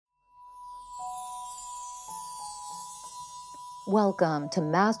Welcome to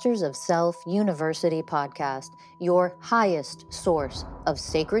Masters of Self University podcast, your highest source of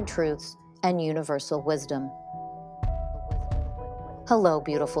sacred truths and universal wisdom. Hello,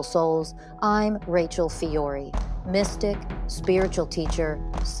 beautiful souls. I'm Rachel Fiori, mystic, spiritual teacher,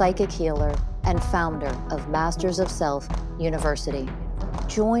 psychic healer, and founder of Masters of Self University.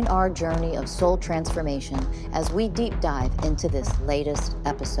 Join our journey of soul transformation as we deep dive into this latest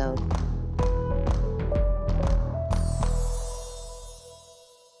episode.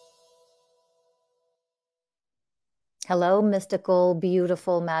 Hello, mystical,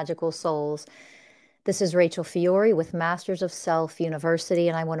 beautiful, magical souls. This is Rachel Fiori with Masters of Self University,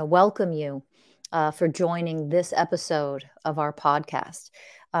 and I want to welcome you for joining this episode of our podcast.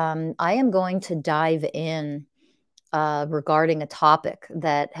 I am going to dive in regarding a topic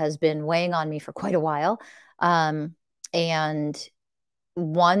that has been weighing on me for quite a while, and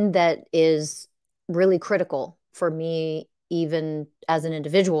one that is really critical for me, even as an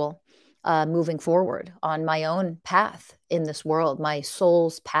individual. Moving forward on my own path in this world, my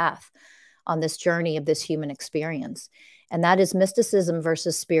soul's path on this journey of this human experience. And that is mysticism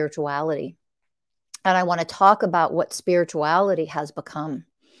versus spirituality. And I want to talk about what spirituality has become.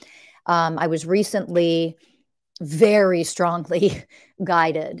 I was recently very strongly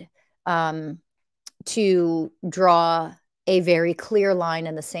guided to draw a very clear line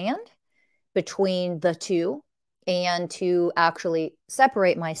in the sand between the two, and to actually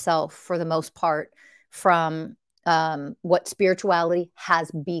separate myself for the most part from what spirituality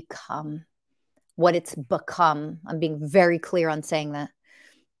has become, what it's become. I'm being very clear on saying that.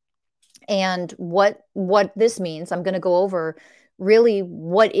 And what this means, I'm going to go over really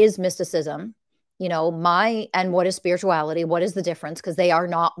what is mysticism, and what is spirituality, what is the difference, because they are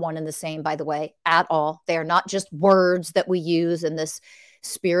not one and the same, by the way, at all. They are not just words that we use in this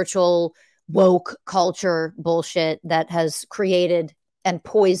spiritual woke culture bullshit that has created and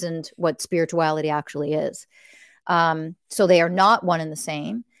poisoned what spirituality actually is. So they are not one and the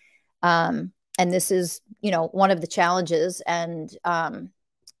same. And this is, one of the challenges and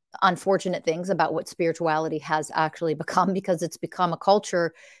unfortunate things about what spirituality has actually become, because it's become a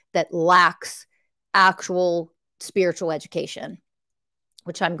culture that lacks actual spiritual education,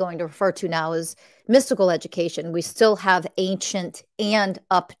 which I'm going to refer to now as mystical education. We still have ancient and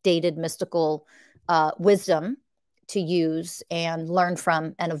updated mystical wisdom to use and learn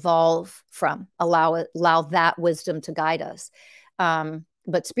from and evolve from, allow that wisdom to guide us.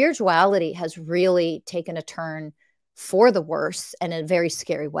 But spirituality has really taken a turn for the worse, and in a very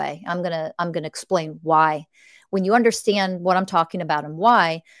scary way. I'm gonna explain why. When you understand what I'm talking about and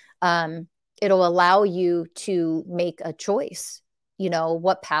why, it'll allow you to make a choice.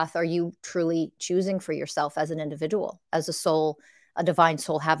 What path are you truly choosing for yourself as an individual, as a soul, a divine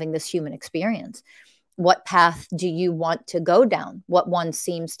soul having this human experience? What path do you want to go down? What one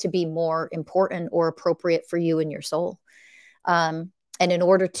seems to be more important or appropriate for you and your soul? And in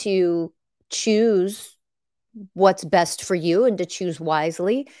order to choose what's best for you and to choose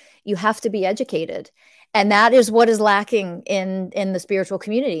wisely, you have to be educated. And that is what is lacking in the spiritual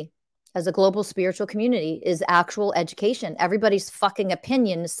community. As a global spiritual community, is actual education. Everybody's fucking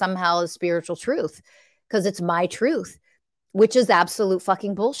opinion is somehow spiritual truth, because it's my truth, which is absolute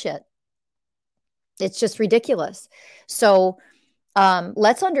fucking bullshit. It's just ridiculous. So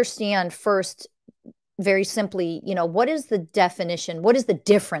let's understand first, very simply, what is the definition? What is the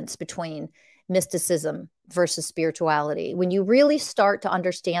difference between mysticism versus spirituality? When you really start to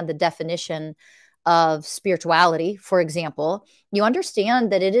understand the definition of spirituality, for example, you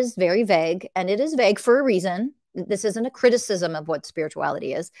understand that it is very vague, and it is vague for a reason. This isn't a criticism of what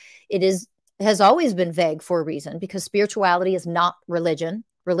spirituality is. Has always been vague for a reason, because spirituality is not religion.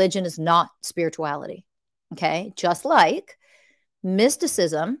 Religion is not spirituality. Okay. Just like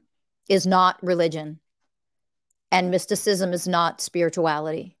mysticism is not religion, and mysticism is not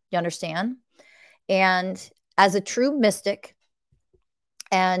spirituality. You understand? And as a true mystic,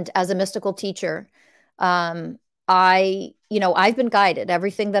 and as a mystical teacher, I've been guided.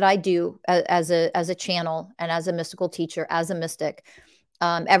 Everything that I do as a channel and as a mystical teacher, as a mystic,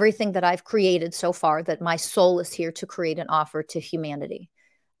 everything that I've created so far, that my soul is here to create and offer to humanity.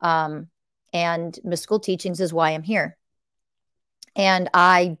 And mystical teachings is why I'm here. And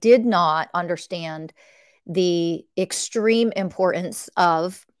I did not understand the extreme importance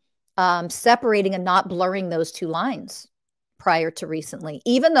of separating and not blurring those two lines prior to recently.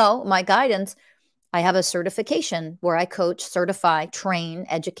 Even though my guidance, I have a certification where I coach, certify, train,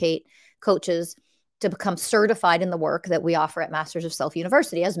 educate coaches to become certified in the work that we offer at Masters of Self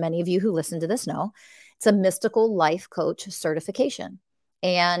University. As many of you who listen to this know, it's a mystical life coach certification.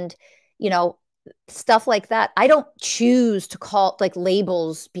 And, stuff like that. I don't choose to call like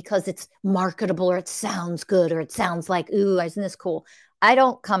labels because it's marketable or it sounds good or it sounds like, ooh, isn't this cool? I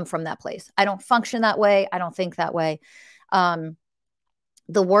don't come from that place. I don't function that way. I don't think that way.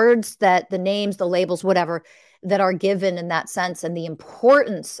 The words that the names, the labels, whatever that are given in that sense and the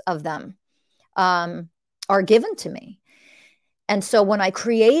importance of them are given to me. And so when I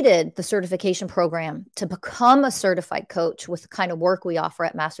created the certification program to become a certified coach with the kind of work we offer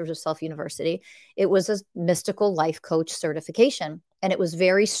at Masters of Self University, it was a mystical life coach certification. And it was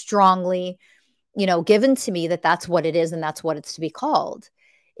very strongly, given to me that that's what it is and that's what it's to be called.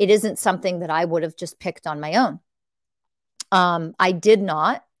 It isn't something that I would have just picked on my own. I did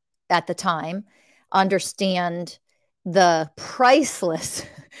not, at the time, understand the priceless,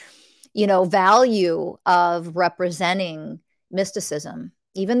 value of representing mysticism.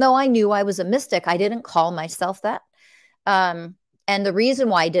 Even though I knew I was a mystic, I didn't call myself that. And the reason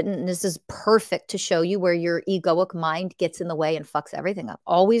why I didn't, and this is perfect to show you where your egoic mind gets in the way and fucks everything up,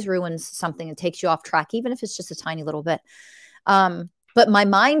 always ruins something and takes you off track, even if it's just a tiny little bit. But my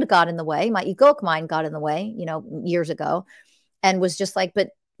mind got in the way. My egoic mind got in the way, years ago, and was just like,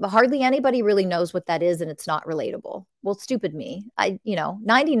 but hardly anybody really knows what that is, and it's not relatable. Well, stupid me.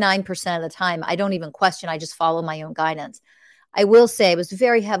 99% of the time, I don't even question. I just follow my own guidance. I will say it was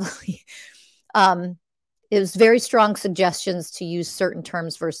very heavily, it was very strong suggestions to use certain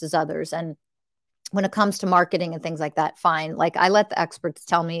terms versus others. And when it comes to marketing and things like that, fine. Like I let the experts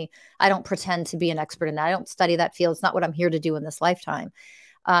tell me. I don't pretend to be an expert in that. I don't study that field. It's not what I'm here to do in this lifetime.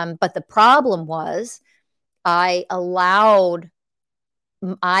 But the problem was I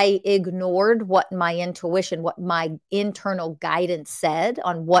ignored what my intuition, what my internal guidance said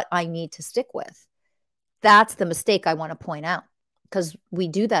on what I need to stick with. That's the mistake I want to point out, because we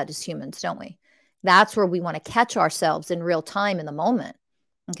do that as humans, don't we? That's where we want to catch ourselves in real time in the moment.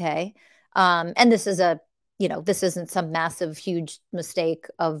 Okay. And this is this isn't some massive, huge mistake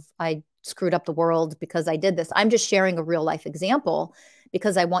of I screwed up the world because I did this. I'm just sharing a real life example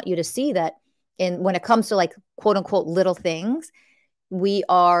because I want you to see that when it comes to like quote unquote little things, we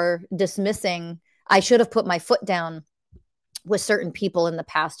are dismissing. I should have put my foot down with certain people in the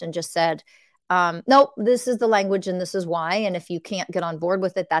past and just said, no, this is the language and this is why. And if you can't get on board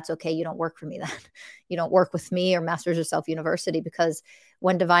with it, that's okay. You don't work for me then. You don't work with me or Masters of Self University, because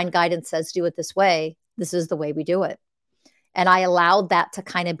when divine guidance says do it this way, this is the way we do it. And I allowed that to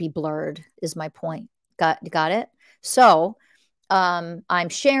kind of be blurred is my point. Got it? So I'm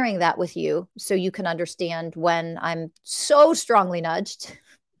sharing that with you so you can understand when I'm so strongly nudged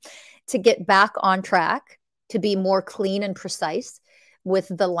to get back on track, to be more clean and precise with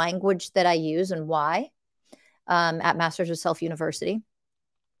the language that I use and why at Masters of Self University.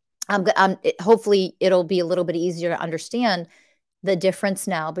 Hopefully it'll be a little bit easier to understand the difference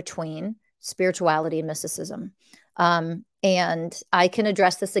now between spirituality and mysticism. And I can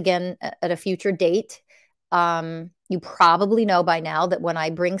address this again at a future date. You probably know by now that when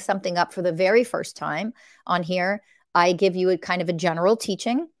I bring something up for the very first time on here, I give you a kind of a general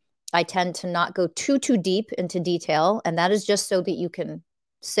teaching. I tend to not go too deep into detail. And that is just so that you can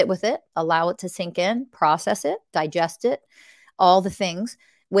sit with it, allow it to sink in, process it, digest it, all the things,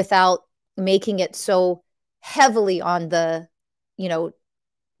 without making it so heavily on the,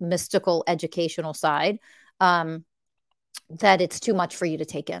 mystical educational side that it's too much for you to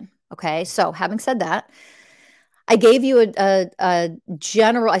take in. Okay. So having said that, I gave you a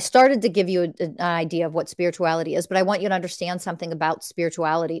general, I started to give you an idea of what spirituality is, but I want you to understand something about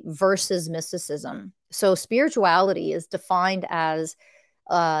spirituality versus mysticism. So spirituality is defined as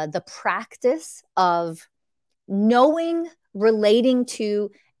the practice of knowing, relating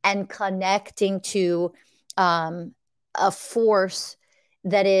to, and connecting to a force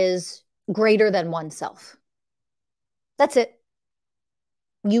that is greater than oneself. That's it.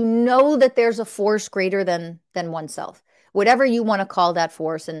 You know that there's a force greater than oneself, whatever you want to call that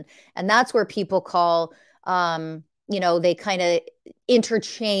force. And that's where people call, they kind of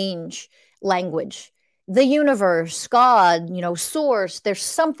interchange language. The universe, God, source, there's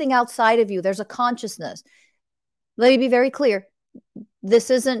something outside of you. There's a consciousness. Let me be very clear.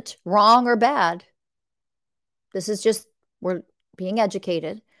 This isn't wrong or bad. This is just, we're being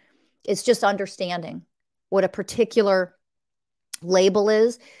educated. It's just understanding what a particular label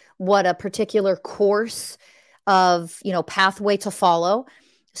is, what a particular course of, pathway to follow.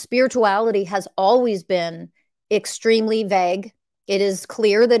 Spirituality has always been extremely vague. It is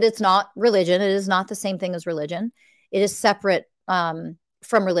clear that it's not religion. It is not the same thing as religion. It is separate from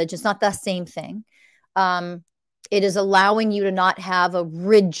religion. It's not the same thing. It is allowing you to not have a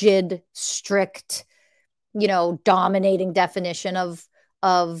rigid, strict, dominating definition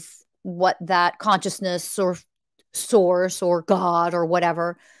of what that consciousness or source or God or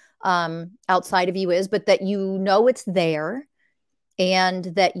whatever outside of you is, but that you know it's there, and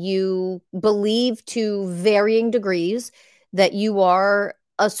that you believe to varying degrees that you are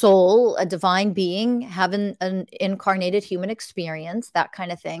a soul, a divine being, having an incarnated human experience, that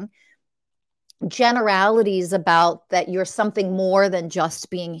kind of thing. Generalities about that you're something more than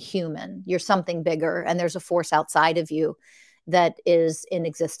just being human. You're something bigger, and there's a force outside of you that is in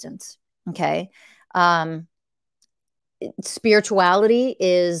existence. Okay. Spirituality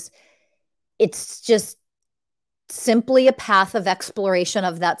it's just simply a path of exploration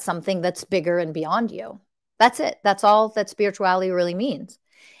of that something that's bigger and beyond you. That's it. That's all that spirituality really means.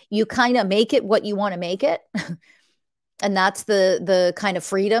 You kind of make it what you want to make it. And that's the kind of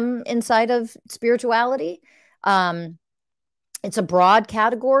freedom inside of spirituality. It's a broad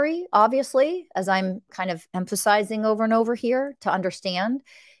category, obviously, as I'm kind of emphasizing over and over here to understand.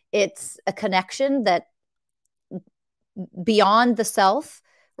 It's a connection that beyond the self,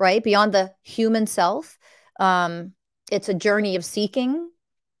 right? Beyond the human self. It's a journey of seeking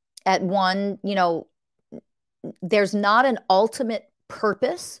at one, there's not an ultimate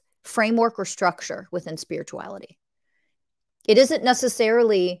purpose, framework, or structure within spirituality. It isn't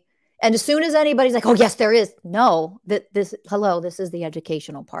necessarily, and as soon as anybody's like, oh, yes, there is. No, this is the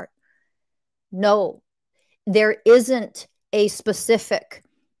educational part. No, there isn't a specific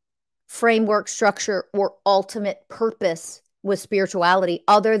framework, structure, or ultimate purpose with spirituality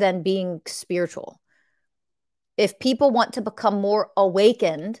other than being spiritual. If people want to become more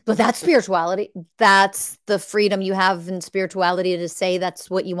awakened, but that's spirituality, that's the freedom you have in spirituality to say that's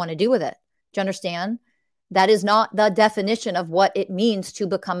what you want to do with it. Do you understand? That is not the definition of what it means to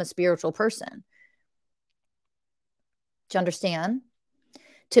become a spiritual person. Do you understand?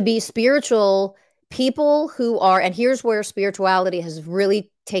 To be spiritual, people who are, and here's where spirituality has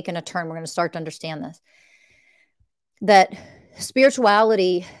really taken a turn. We're going to start to understand this. That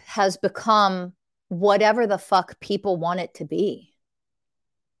spirituality has become whatever the fuck people want it to be.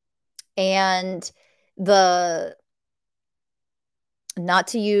 And not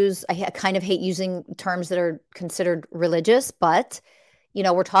to use, I kind of hate using terms that are considered religious, but,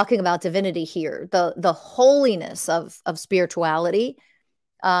 we're talking about divinity here. The holiness of spirituality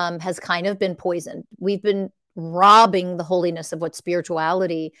has kind of been poisoned. We've been robbing the holiness of what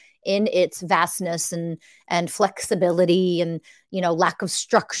spirituality in its vastness and flexibility and, lack of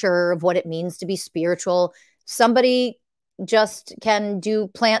structure of what it means to be spiritual. Somebody just can do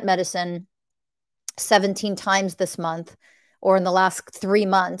plant medicine 17 times this month or in the last 3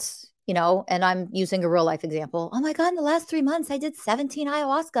 months, and I'm using a real life example. Oh my God, in the last 3 months, I did 17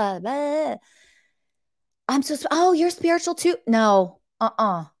 ayahuasca. Blah. Oh, you're spiritual too? No,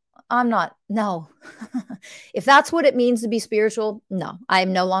 I'm not. No. If that's what it means to be spiritual, no,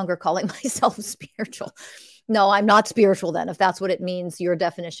 I'm no longer calling myself spiritual. No, I'm not spiritual then, if that's what it means your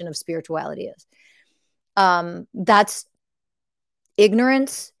definition of spirituality is. That's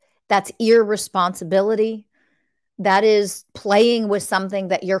ignorance. That's irresponsibility. That is playing with something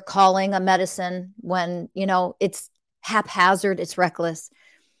that you're calling a medicine when, it's haphazard, it's reckless.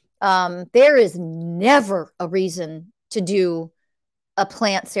 There is never a reason to do a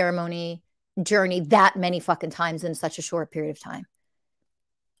plant ceremony journey that many fucking times in such a short period of time.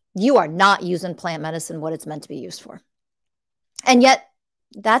 You are not using plant medicine what it's meant to be used for. And yet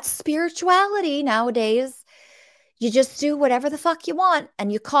that's spirituality nowadays. You just do whatever the fuck you want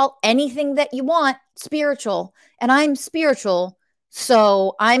and you call anything that you want spiritual. And I'm spiritual,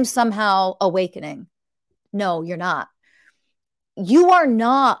 so I'm somehow awakening. No, you're not. You are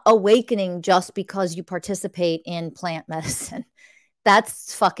not awakening just because you participate in plant medicine.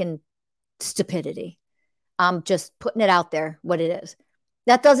 That's fucking stupidity. I'm just putting it out there what it is.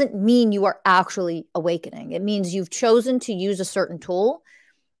 That doesn't mean you are actually awakening. It means you've chosen to use a certain tool.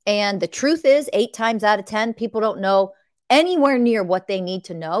 And the truth is, 8 times out of 10, people don't know anywhere near what they need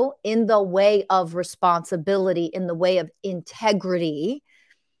to know in the way of responsibility, in the way of integrity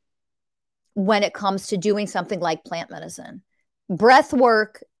when it comes to doing something like plant medicine. Breath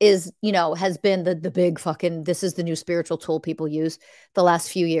work is, has been the big fucking, this is the new spiritual tool people use the last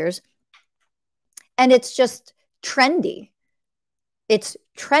few years. And it's just trendy. It's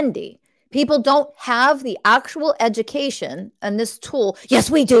trendy. People don't have the actual education and this tool. Yes,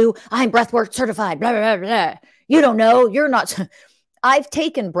 we do. I'm breathwork certified. Blah, blah, blah, blah. You don't know. You're not. I've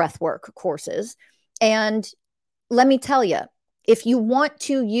taken breathwork courses. And let me tell you, if you want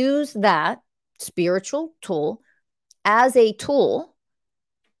to use that spiritual tool as a tool,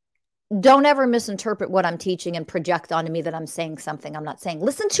 don't ever misinterpret what I'm teaching and project onto me that I'm saying something I'm not saying.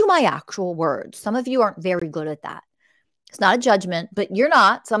 Listen to my actual words. Some of you aren't very good at that. It's not a judgment, but you're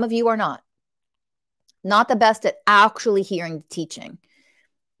not. Some of you are not the best at actually hearing the teaching.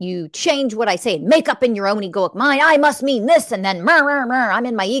 You change what I say and make up in your own egoic mind. I must mean this. And then I'm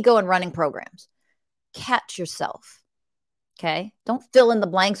in my ego and running programs. Catch yourself. Okay. Don't fill in the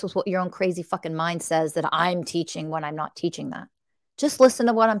blanks with what your own crazy fucking mind says that I'm teaching when I'm not teaching that. Just listen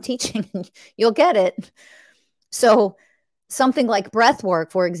to what I'm teaching and you'll get it. So something like breath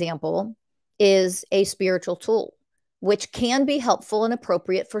work, for example, is a spiritual tool, which can be helpful and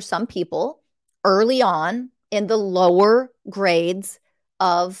appropriate for some people early on in the lower grades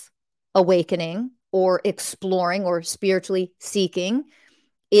of awakening or exploring or spiritually seeking.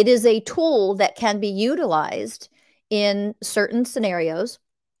 It is a tool that can be utilized in certain scenarios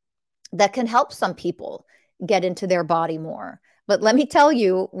that can help some people get into their body more. But let me tell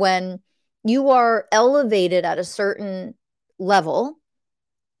you, when you are elevated at a certain level,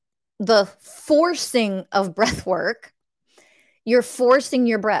 the forcing of breath work, you're forcing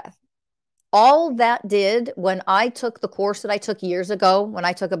your breath. All that did when I took the course that I took years ago, when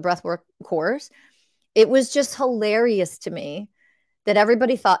I took a breathwork course, it was just hilarious to me that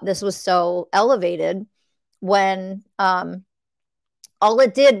everybody thought this was so elevated when all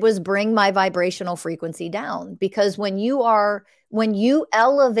it did was bring my vibrational frequency down. Because when you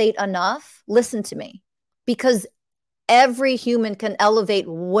elevate enough, listen to me, because every human can elevate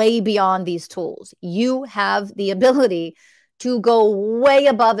way beyond these tools. You have the ability to go way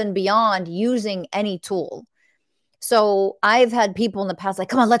above and beyond using any tool. So I've had people in the past like,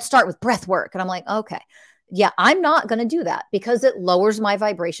 come on, let's start with breath work. And I'm like, okay, yeah, I'm not going to do that because it lowers my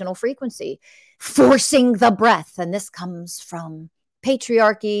vibrational frequency, forcing the breath. And this comes from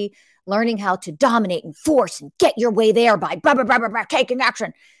patriarchy, learning how to dominate and force and get your way there by blah, blah, blah, blah, blah, taking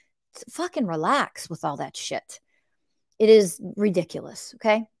action. Fucking relax with all that shit. It is ridiculous.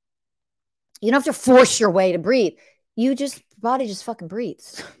 Okay. You don't have to force your way to breathe. Body just fucking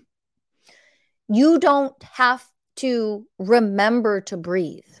breathes. You don't have to remember to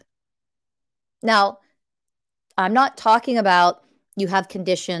breathe. Now, I'm not talking about you have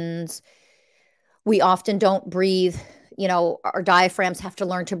conditions. We often don't breathe. You know, our diaphragms have to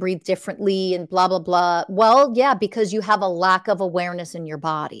learn to breathe differently and blah, blah, blah. Well, yeah, because you have a lack of awareness in your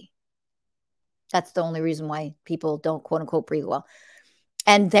body. That's the only reason why people don't, quote unquote, breathe well.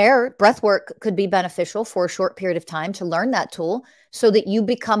 And their breath work could be beneficial for a short period of time to learn that tool so that you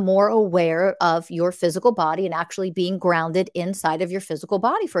become more aware of your physical body and actually being grounded inside of your physical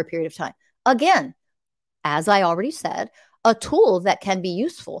body for a period of time. Again, as I already said, a tool that can be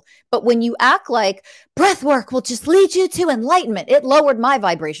useful. But when you act like breath work will just lead you to enlightenment, it lowered my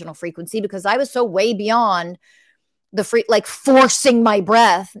vibrational frequency because I was so way beyond like forcing my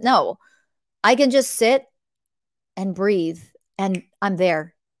breath. No, I can just sit and breathe. And I'm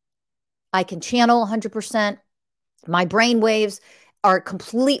there. I can channel 100%. My brain waves are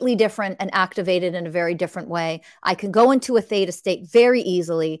completely different and activated in a very different way. I can go into a theta state very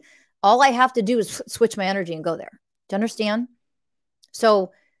easily. All I have to do is switch my energy and go there. Do you understand?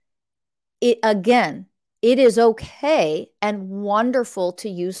 So it is okay and wonderful to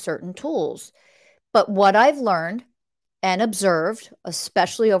use certain tools. But what I've learned and observed,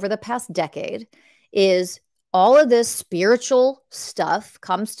 especially over the past decade, is all of this spiritual stuff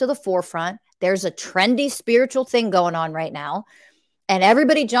comes to the forefront. There's a trendy spiritual thing going on right now, and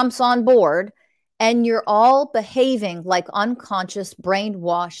everybody jumps on board, and you're all behaving like unconscious,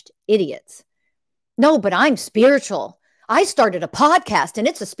 brainwashed idiots. No, but I'm spiritual. I started a podcast, and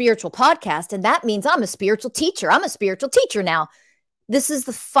it's a spiritual podcast, and that means I'm a spiritual teacher. I'm a spiritual teacher now. This is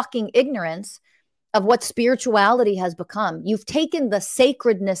the fucking ignorance of what spirituality has become. You've taken the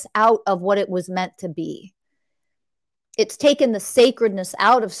sacredness out of what it was meant to be. It's taken the sacredness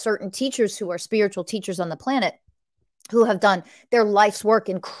out of certain teachers who are spiritual teachers on the planet who have done their life's work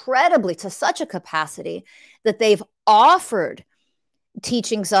incredibly to such a capacity that they've offered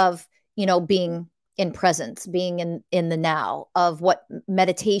teachings of, being in presence, being in the now, of what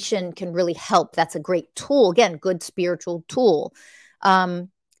meditation can really help. That's a great tool. Again, good spiritual tool.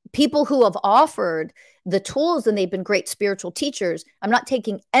 People who have offered the tools and they've been great spiritual teachers. I'm not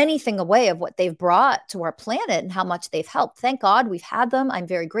taking anything away of what they've brought to our planet and how much they've helped. Thank God we've had them. I'm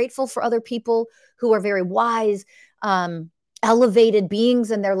very grateful for other people who are very wise, elevated beings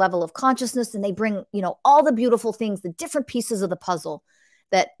in their level of consciousness. And they bring, all the beautiful things, the different pieces of the puzzle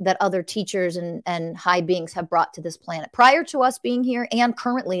that other teachers and high beings have brought to this planet prior to us being here and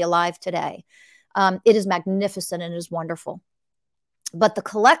currently alive today. It is magnificent and is wonderful. But the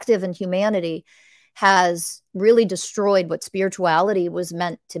collective in humanity has really destroyed what spirituality was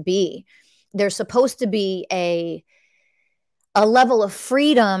meant to be. There's supposed to be a level of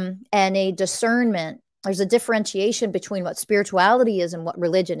freedom and a discernment there's a differentiation between what spirituality is and what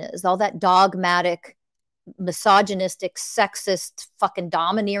religion is. All that dogmatic, misogynistic, sexist, fucking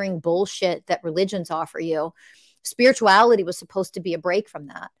domineering bullshit that religions offer you. Spirituality was supposed to be a break from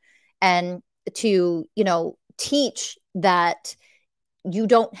that, and to, you know, teach that you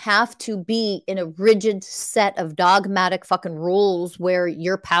don't have to be in a rigid set of dogmatic fucking rules where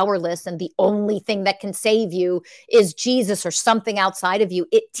you're powerless and the only thing that can save you is Jesus or something outside of you.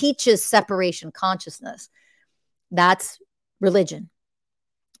 It teaches separation consciousness. That's religion.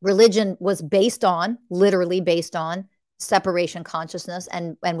 Religion was based on, literally based on, separation consciousness,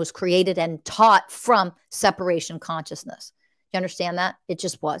 and was created and taught from separation consciousness. You understand that? It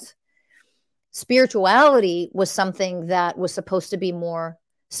just was. Spirituality was something that was supposed to be more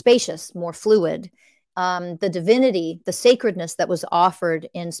spacious, more fluid. The divinity, the sacredness that was offered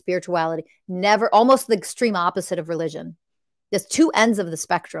in spirituality, never, almost the extreme opposite of religion. There's two ends of the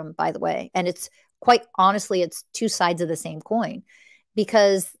spectrum, by the way. And it's quite honestly, it's two sides of the same coin,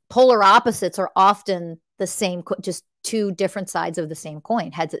 because polar opposites are often the same, just two different sides of the same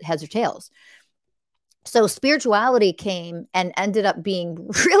coin, heads or tails. So spirituality came and ended up being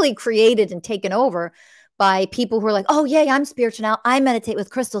really created and taken over by people who are like, oh, yeah, I'm spiritual now. I meditate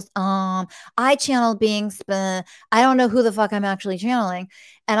with crystals. I channel beings. I don't know who the fuck I'm actually channeling.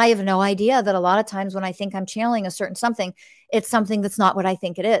 And I have no idea that a lot of times when I think I'm channeling a certain something, it's something that's not what I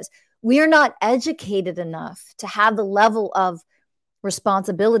think it is. We are not educated enough to have the level of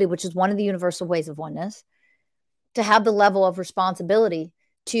responsibility, which is one of the universal ways of oneness, to have the level of responsibility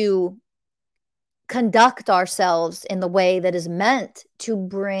to conduct ourselves in the way that is meant to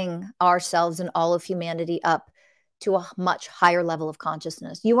bring ourselves and all of humanity up to a much higher level of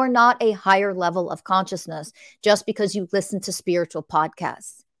consciousness. You are not a higher level of consciousness just because you listen to spiritual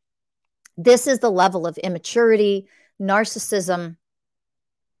podcasts. This is the level of immaturity, narcissism,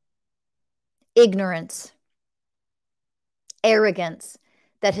 ignorance, arrogance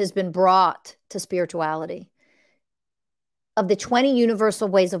that has been brought to spirituality. Of the 20 universal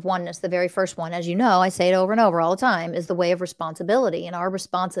ways of oneness, the very first one, as you know, I say it over and over all the time, is the way of responsibility. And our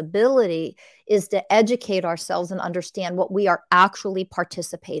responsibility is to educate ourselves and understand what we are actually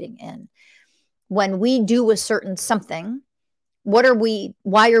participating in. When we do a certain something, why are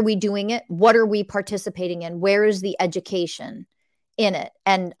we doing it? What are we participating in? Where is the education in it?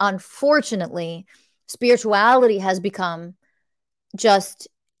 And unfortunately, spirituality has become just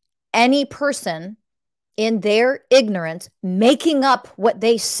any person in their ignorance making up what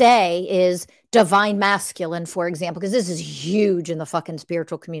they say is divine masculine, for example, because this is huge in the fucking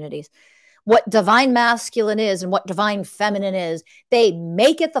spiritual communities. What divine masculine is and what divine feminine is, they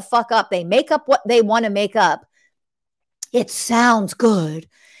make it the fuck up. They make up what they want to make up. It sounds good.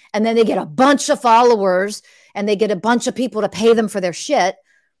 And then they get a bunch of followers and they get a bunch of people to pay them for their shit.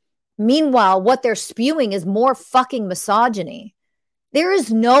 Meanwhile, what they're spewing is more fucking misogyny. There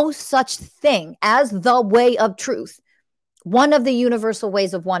is no such thing as the way of truth, one of the universal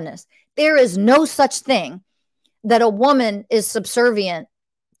ways of oneness. There is no such thing that a woman is subservient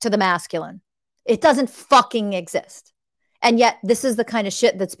to the masculine. It doesn't fucking exist. And yet, this is the kind of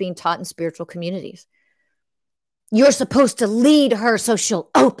shit that's being taught in spiritual communities. You're supposed to lead her so she'll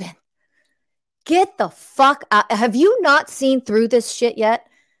open. Get the fuck out. Have you not seen through this shit yet?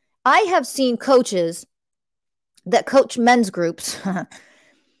 I have seen coaches that coach men's groups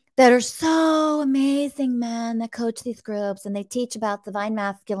that are so amazing, man, that coach these groups and they teach about divine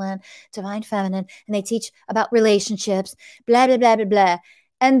masculine, divine feminine, and they teach about relationships, blah, blah, blah, blah, blah.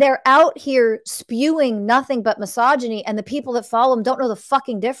 And they're out here spewing nothing but misogyny, and the people that follow them don't know the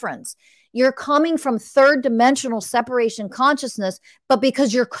fucking difference. You're coming from third dimensional separation consciousness, but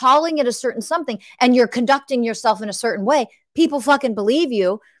because you're calling it a certain something and you're conducting yourself in a certain way, people fucking believe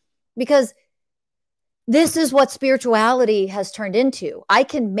you, because this is what spirituality has turned into. I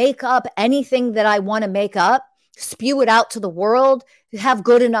can make up anything that I want to make up, spew it out to the world, have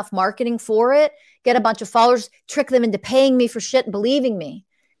good enough marketing for it, get a bunch of followers, trick them into paying me for shit and believing me.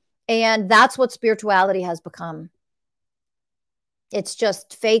 And that's what spirituality has become. It's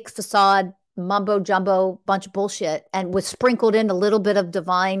just fake facade, mumbo jumbo, bunch of bullshit, and with sprinkled in a little bit of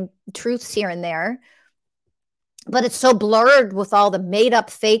divine truths here and there. But it's so blurred with all the made up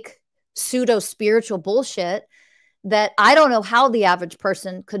fake pseudo spiritual bullshit that I don't know how the average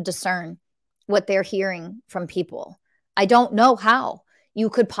person could discern what they're hearing from people. I don't know how you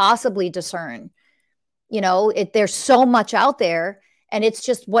could possibly discern. You know, there's so much out there, and it's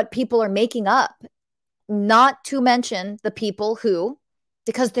just what people are making up. Not to mention the people who,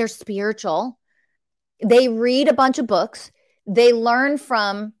 because they're spiritual, they read a bunch of books, they learn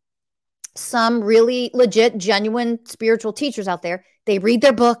from some really legit, genuine spiritual teachers out there. They read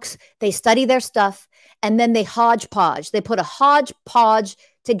their books, they study their stuff, And then they hodgepodge. They put a hodgepodge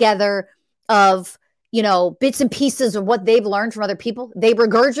together of, you know, bits and pieces of what they've learned from other people. They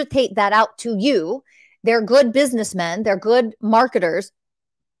regurgitate that out to you. They're good businessmen. They're good marketers.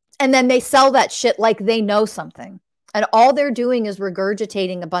 And then they sell that shit like they know something. And all they're doing is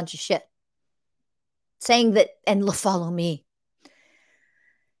regurgitating a bunch of shit, saying that, and follow me.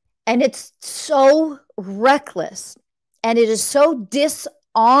 And it's so reckless. And it is so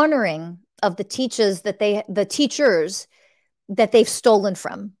dishonoring of the teachers that they've stolen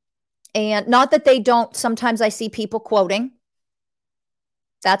from. And not that they don't, sometimes I see people quoting.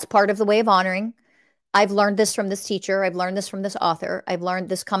 That's part of the way of honoring. I've learned this from this teacher. I've learned this from this author. I've learned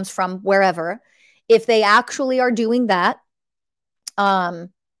this comes from wherever. If they actually are doing that, and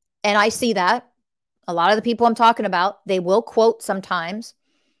I see that, a lot of the people I'm talking about, they will quote sometimes.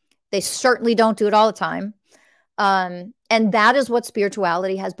 They certainly don't do it all the time. And that is what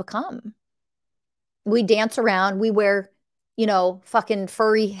spirituality has become. We dance around, we wear, you know, fucking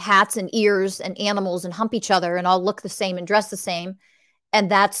furry hats and ears and animals and hump each other and all look the same and dress the same. And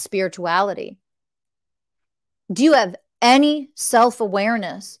that's spirituality. Do you have any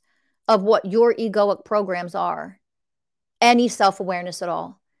self-awareness of what your egoic programs are? Any self-awareness at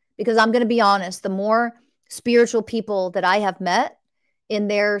all? Because I'm going to be honest, the more spiritual people that I have met in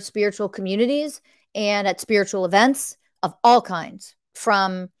their spiritual communities and at spiritual events of all kinds,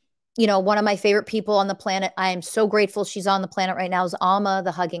 from, you know, one of my favorite people on the planet, I am so grateful she's on the planet right now, is Alma,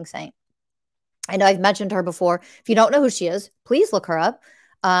 the hugging saint. I know I've mentioned her before. If you don't know who she is, please look her up.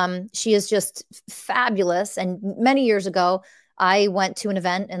 She is just fabulous. And many years ago, I went to an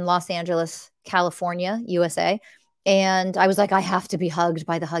event in Los Angeles, California, USA. And I was like, I have to be hugged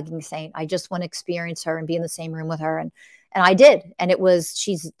by the hugging saint. I just want to experience her and be in the same room with her. And I did. And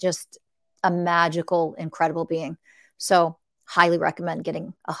she's just a magical, incredible being. So highly recommend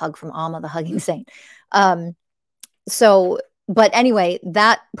getting a hug from Alma, the hugging saint. But anyway,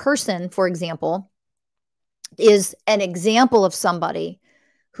 that person, for example, is an example of somebody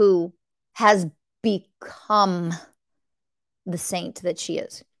who has become the saint that she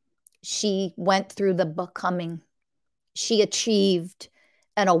is. She went through the becoming. She achieved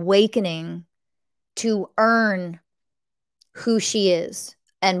an awakening to earn who she is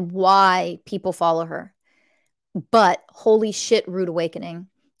and why people follow her. But holy shit, rude awakening.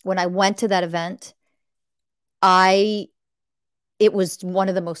 When I went to that event, it was one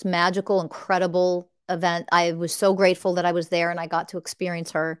of the most magical, incredible event. I was so grateful that I was there and I got to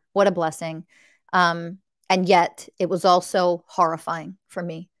experience her. What a blessing. And yet it was also horrifying for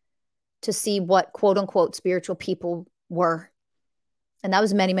me to see what quote unquote spiritual people were. And that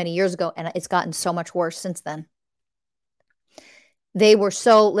was many, many years ago. And it's gotten so much worse since then. They were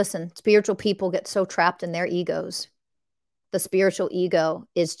listen, spiritual people get so trapped in their egos. The spiritual ego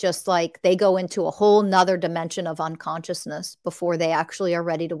is just like they go into a whole nother dimension of unconsciousness before they actually are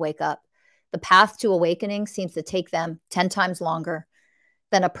ready to wake up. The path to awakening seems to take them 10 times longer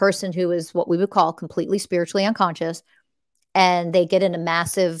than a person who is what we would call completely spiritually unconscious. And they get in a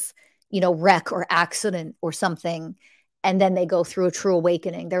massive, wreck or accident or something. And then they go through a true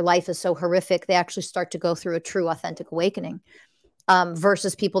awakening. Their life is so horrific. They actually start to go through a true, authentic awakening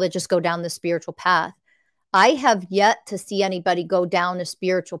versus people that just go down the spiritual path. I have yet to see anybody go down a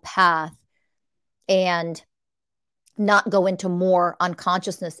spiritual path and not go into more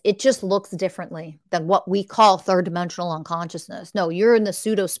unconsciousness. It just looks differently than what we call third dimensional unconsciousness. No, you're in the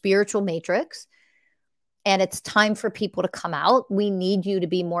pseudo spiritual matrix and it's time for people to come out. We need you to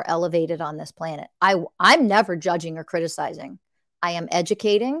be more elevated on this planet. I'm never judging or criticizing. I am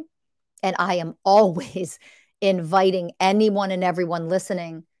educating, and I am always inviting anyone and everyone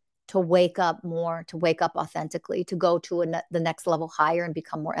listening to wake up more, to wake up authentically, to go to the next level higher and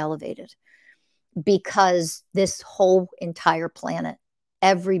become more elevated. Because this whole entire planet,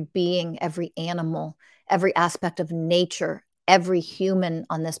 every being, every animal, every aspect of nature, every human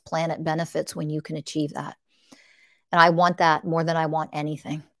on this planet benefits when you can achieve that. And I want that more than I want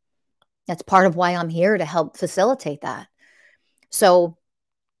anything. That's part of why I'm here, to help facilitate that. So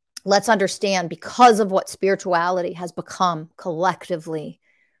let's understand, because of what spirituality has become collectively,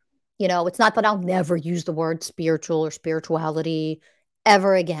 it's not that I'll never use the word spiritual or spirituality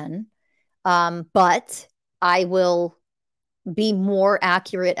ever again. But I will be more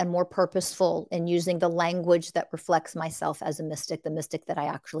accurate and more purposeful in using the language that reflects myself as a mystic, the mystic that I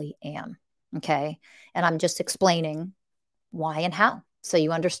actually am. Okay. And I'm just explaining why and how, so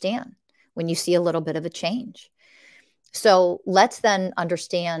you understand when you see a little bit of a change. So let's then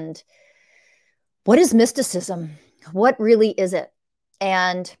understand, what is mysticism? What really is it?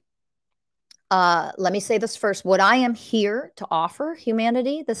 And let me say this first. What I am here to offer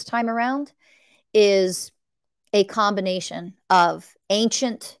humanity this time around is a combination of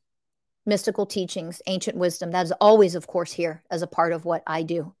ancient mystical teachings, ancient wisdom. That is always, of course, here as a part of what I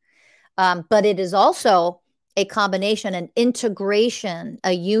do. But it is also a combination, an integration,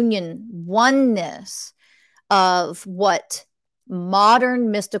 a union, oneness of what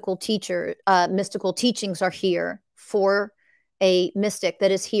modern mystical teachings are here for a mystic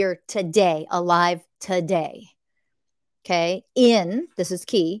that is here today, alive today. Okay, this is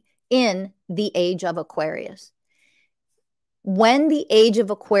key, in the age of Aquarius. When the age of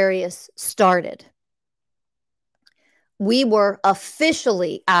Aquarius started, we were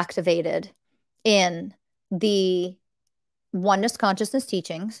officially activated in the Oneness Consciousness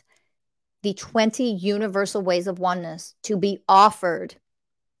teachings, the 20 universal ways of oneness to be offered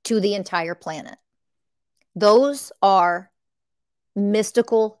to the entire planet. Those are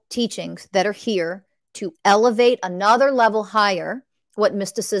mystical teachings that are here to elevate another level higher what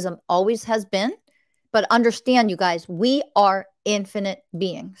mysticism always has been. But understand, you guys, we are infinite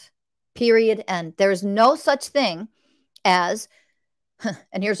beings, period. And there's no such thing as,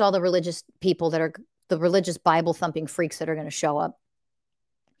 and here's all the religious people that are the religious Bible thumping freaks that are going to show up.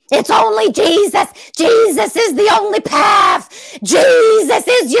 It's only Jesus. Jesus is the only path. Jesus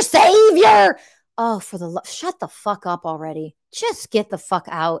is your savior. Oh, for the love, shut the fuck up already. Just get the fuck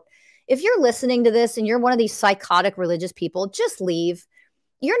out. If you're listening to this and you're one of these psychotic religious people, just leave.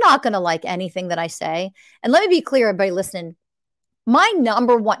 You're not going to like anything that I say. And let me be clear, everybody listening. My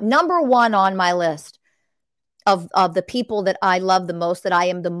number one on my list of the people that I love the most, that I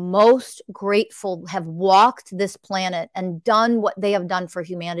am the most grateful have walked this planet and done what they have done for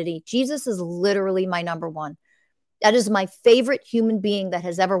humanity. Jesus is literally my number one. That is my favorite human being that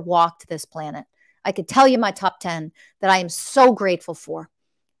has ever walked this planet. I could tell you my top 10 that I am so grateful for.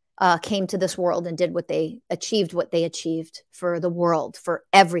 Came to this world and did what they achieved for the world, for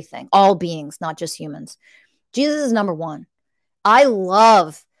everything, all beings, not just humans. Jesus is number one. I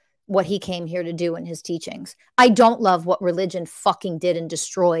love what he came here to do in his teachings. I don't love what religion fucking did and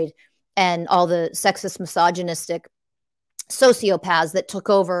destroyed, and all the sexist, misogynistic sociopaths that took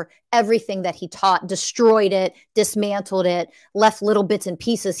over everything that he taught, destroyed it, dismantled it, left little bits and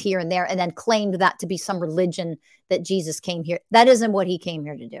pieces here and there, and then claimed that to be some religion that Jesus came here. That isn't what he came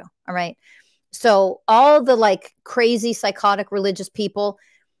here to do. All right. So all the like crazy psychotic religious people,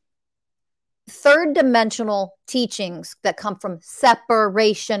 third dimensional teachings that come from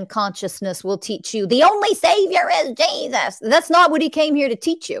separation consciousness will teach you the only savior is Jesus. That's not what he came here to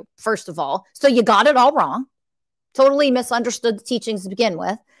teach you, first of all. So you got it all wrong. Totally misunderstood the teachings to begin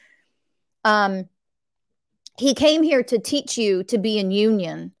with. He came here to teach you to be in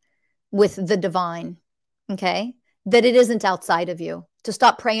union with the divine, okay? That it isn't outside of you, to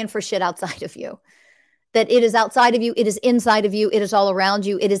stop praying for shit outside of you, that it is outside of you, it is inside of you, it is all around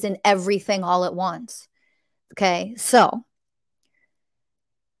you, it is in everything all at once, okay? So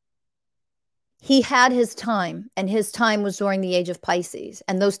he had his time, and his time was during the age of Pisces.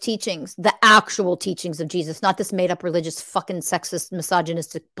 And those teachings, the actual teachings of Jesus, not this made-up religious fucking sexist,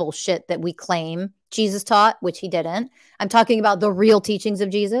 misogynistic bullshit that we claim Jesus taught, which he didn't. I'm talking about the real teachings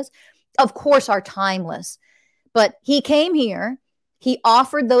of Jesus, of course, are timeless. But he came here, he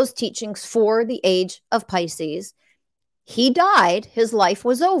offered those teachings for the age of Pisces. He died, his life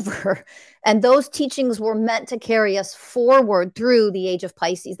was over. And those teachings were meant to carry us forward through the age of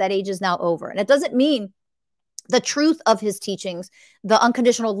Pisces. That age is now over. And it doesn't mean the truth of his teachings, the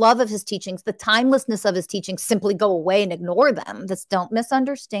unconditional love of his teachings, the timelessness of his teachings simply go away and ignore them. Just don't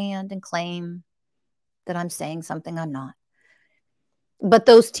misunderstand and claim that I'm saying something I'm not. But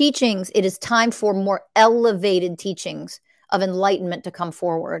those teachings, it is time for more elevated teachings of enlightenment to come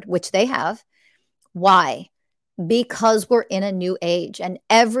forward, which they have. Why? Because we're in a new age, and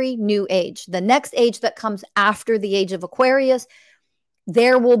every new age, the next age that comes after the age of Aquarius,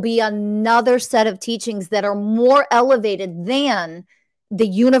 there will be another set of teachings that are more elevated than the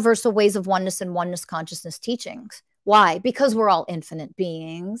universal ways of oneness and oneness consciousness teachings. Why? Because we're all infinite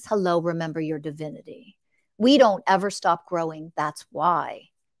beings. Hello, remember your divinity. We don't ever stop growing. That's why.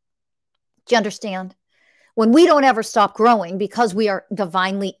 Do you understand? When we don't ever stop growing, because we are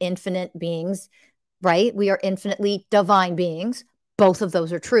divinely infinite beings, right? We are infinitely divine beings. Both of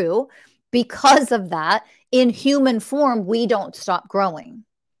those are true. Because of that, in human form, we don't stop growing.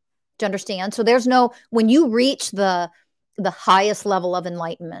 Do you understand? So there's no, when you reach the highest level of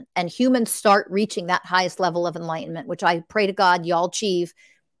enlightenment, and humans start reaching that highest level of enlightenment, which I pray to God y'all achieve,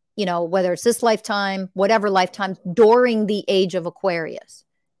 you know, whether it's this lifetime, whatever lifetime, during the age of Aquarius.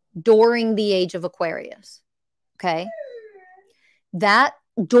 During the age of Aquarius. Okay? That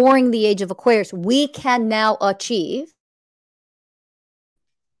during the age of Aquarius, we can now achieve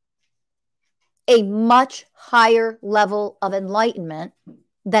a much higher level of enlightenment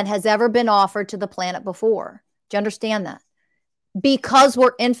than has ever been offered to the planet before. Do you understand that? Because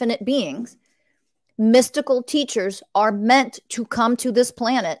we're infinite beings, mystical teachers are meant to come to this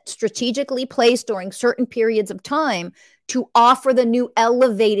planet, strategically placed during certain periods of time, to offer the new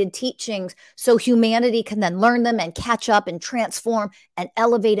elevated teachings so humanity can then learn them and catch up and transform and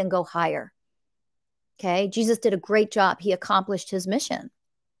elevate and go higher. Okay, Jesus did a great job. He accomplished his mission.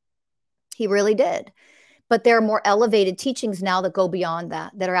 He really did. But there are more elevated teachings now that go beyond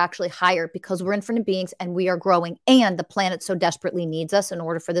that, that are actually higher, because we're infinite beings and we are growing, and the planet so desperately needs us in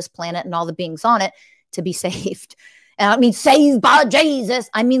order for this planet and all the beings on it to be saved. And I don't mean saved by Jesus.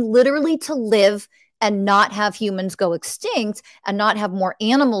 I mean literally to live and not have humans go extinct and not have more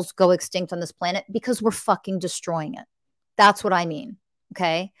animals go extinct on this planet, because we're fucking destroying it. That's what I mean.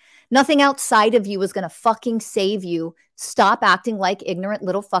 Okay. Nothing outside of you is going to fucking save you. Stop acting like ignorant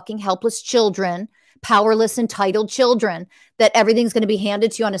little fucking helpless children, powerless, entitled children, that everything's going to be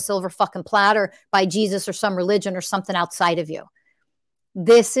handed to you on a silver fucking platter by Jesus or some religion or something outside of you.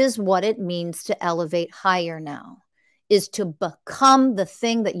 This is what it means to elevate higher now, is to become the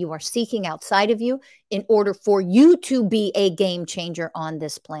thing that you are seeking outside of you in order for you to be a game changer on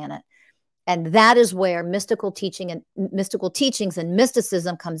this planet. And that is where mystical teachings and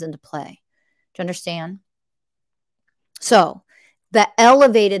mysticism comes into play. Do you understand? So the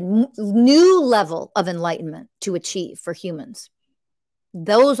elevated new level of enlightenment to achieve for humans,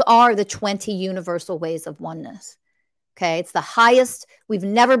 those are the 20 universal ways of oneness. Okay, it's the highest. We've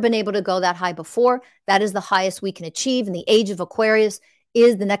never been able to go that high before. That is the highest we can achieve. And the age of Aquarius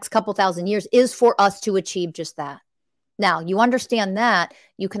is the next couple thousand years is for us to achieve just that. Now, you understand that,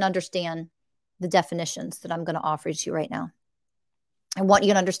 you can understand the definitions that I'm going to offer to you right now. I want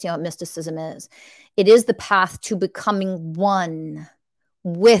you to understand what mysticism is. It is the path to becoming one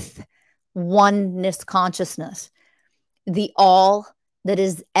with oneness consciousness, the all that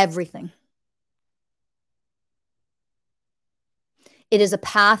is everything. It is a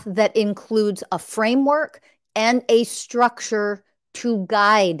path that includes a framework and a structure to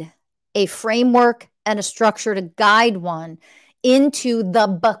guide, a framework and a structure to guide one into the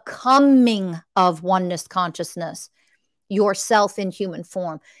becoming of oneness consciousness, yourself in human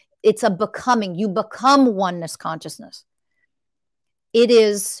form. It's a becoming. You become oneness consciousness. It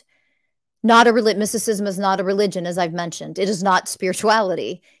is not a religion. Mysticism is not a religion, as I've mentioned. It is not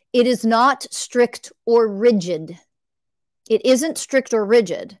spirituality. It is not strict or rigid. It isn't strict or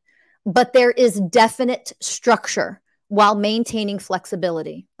rigid, but there is definite structure while maintaining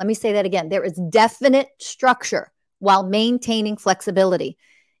flexibility. Let me say that again. There is definite structure while maintaining flexibility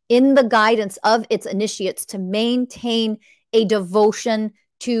in the guidance of its initiates to maintain a devotion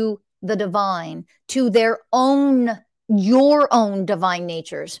to the divine, to their own, your own divine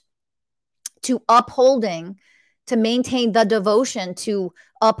natures, to upholding, to maintain the devotion, to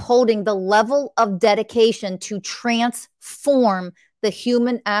upholding the level of dedication to transform the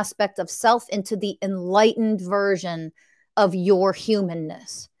human aspect of self into the enlightened version of your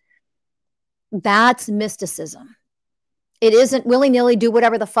humanness. That's mysticism. It isn't willy-nilly do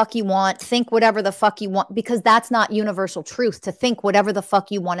whatever the fuck you want, think whatever the fuck you want, because that's not universal truth, to think whatever the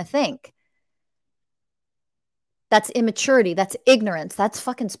fuck you want to think. That's immaturity. That's ignorance. That's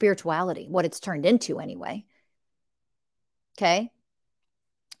fucking spirituality, what it's turned into anyway. Okay?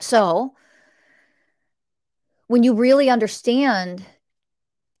 So, when you really understand,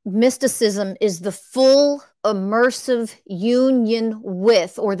 mysticism is the full immersive union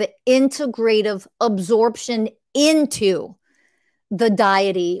with, or the integrative absorption into the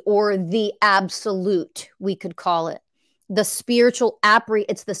deity or the absolute, we could call it. The spiritual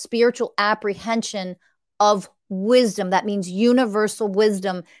it's the spiritual apprehension of wisdom. That means universal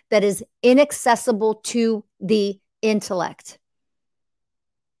wisdom that is inaccessible to the intellect.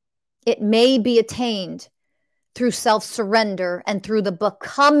 It may be attained through self-surrender and through the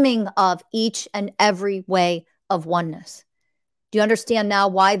becoming of each and every way of oneness. Do you understand now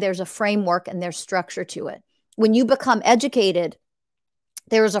why there's a framework and there's structure to it? When you become educated,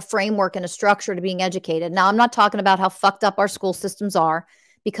 there is a framework and a structure to being educated. Now, I'm not talking about how fucked up our school systems are,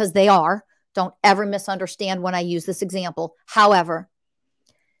 because they are. Don't ever misunderstand when I use this example. However,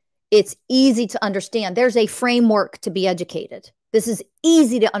 it's easy to understand. There's a framework to be educated. This is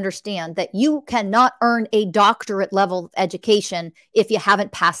easy to understand, that you cannot earn a doctorate level of education if you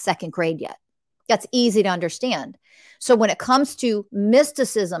haven't passed second grade yet. That's easy to understand. So when it comes to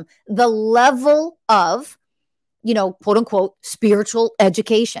mysticism, the level of, quote unquote, spiritual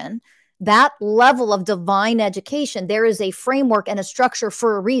education, that level of divine education, there is a framework and a structure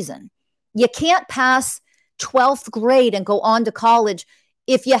for a reason. You can't pass 12th grade and go on to college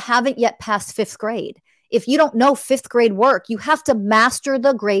if you haven't yet passed 5th grade. If you don't know 5th grade work, you have to master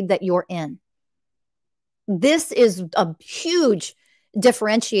the grade that you're in. This is a huge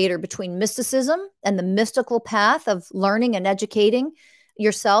differentiator between mysticism and the mystical path of learning and educating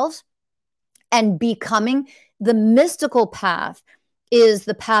yourselves and becoming. The mystical path is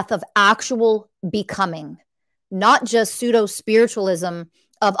the path of actual becoming, not just pseudo spiritualism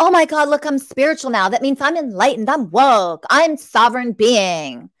of, oh my God, look, I'm spiritual now. That means I'm enlightened. I'm woke. I'm sovereign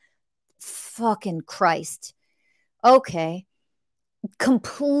being. Fucking Christ. Okay.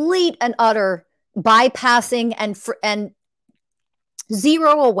 Complete and utter bypassing and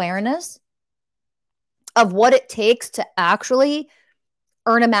zero awareness of what it takes to actually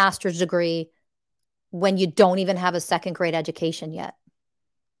earn a master's degree when you don't even have a 2nd grade education yet.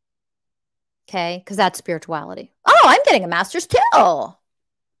 Okay? Because that's spirituality. Oh, I'm getting a master's too. Oh,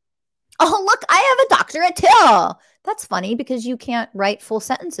 look, I have a doctorate too. That's funny because you can't write full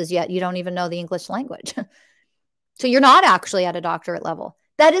sentences yet. You don't even know the English language. So you're not actually at a doctorate level.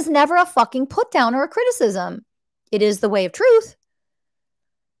 That is never a fucking put down or a criticism. It is the way of truth.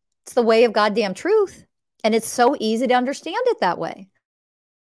 It's the way of goddamn truth. And it's so easy to understand it that way.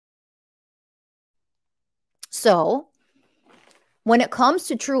 So when it comes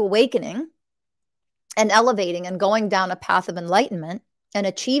to true awakening and elevating and going down a path of enlightenment and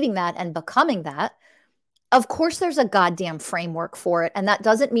achieving that and becoming that, of course there's a goddamn framework for it. And that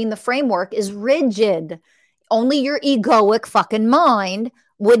doesn't mean the framework is rigid. Only your egoic fucking mind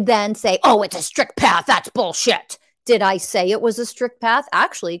would then say, oh, it's a strict path. That's bullshit. Did I say it was a strict path?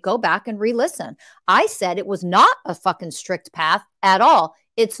 Actually, go back and re-listen. I said it was not a fucking strict path at all.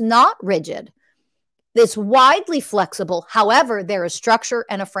 It's not rigid. It's widely flexible. However, there is structure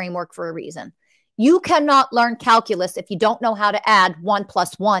and a framework for a reason. You cannot learn calculus if you don't know how to add 1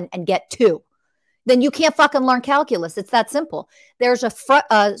 + 1 and get 2. Then you can't fucking learn calculus. It's that simple. There's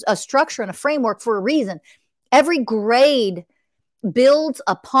a structure and a framework for a reason. Every grade builds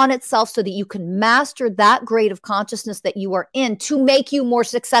upon itself so that you can master that grade of consciousness that you are in to make you more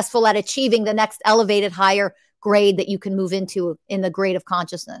successful at achieving the next elevated higher grade that you can move into in the grade of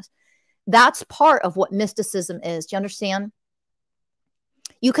consciousness. That's part of what mysticism is. Do you understand?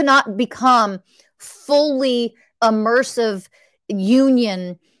 You cannot become fully immersive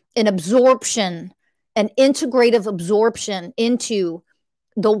union and absorption and integrative absorption into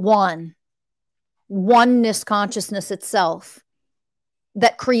the oneness consciousness itself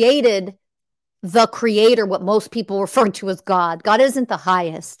that created the creator, what most people refer to as God. God isn't the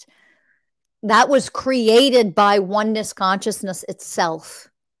highest. That was created by oneness consciousness itself.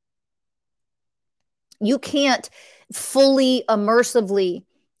 You can't fully immersively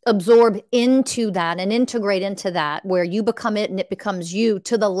absorb into that and integrate into that where you become it and it becomes you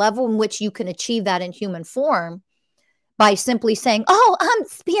to the level in which you can achieve that in human form by simply saying, oh, I'm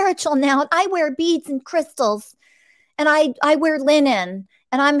spiritual now. I wear beads and crystals and I wear linen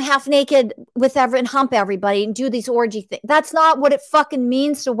and I'm half naked with and hump everybody and do these orgy things. That's not what it fucking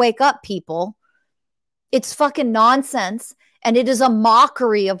means to wake up, people. It's fucking nonsense. And it is a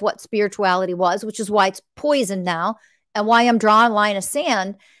mockery of what spirituality was, which is why it's poisoned now and why I'm drawing a line of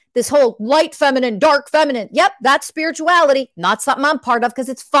sand. This whole light feminine, dark feminine. Yep, that's spirituality. Not something I'm part of because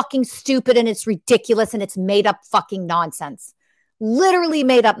it's fucking stupid and it's ridiculous and it's made up fucking nonsense. Literally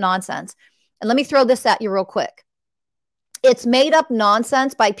made up nonsense. And let me throw this at you real quick. It's made up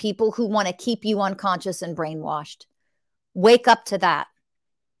nonsense by people who want to keep you unconscious and brainwashed. Wake up to that.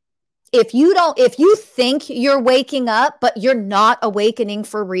 If you think you're waking up, but you're not awakening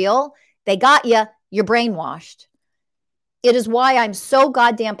for real, they got you. You're brainwashed. It is why I'm so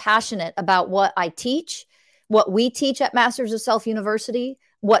goddamn passionate about what I teach, what we teach at Masters of Self University,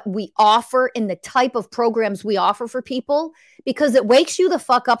 what we offer in the type of programs we offer for people, because it wakes you the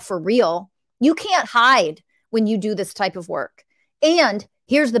fuck up for real. You can't hide when you do this type of work. And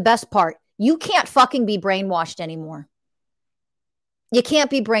here's the best part. You can't fucking be brainwashed anymore. You can't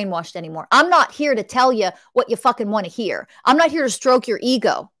be brainwashed anymore. I'm not here to tell you what you fucking want to hear. I'm not here to stroke your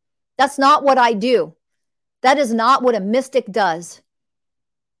ego. That's not what I do. That is not what a mystic does.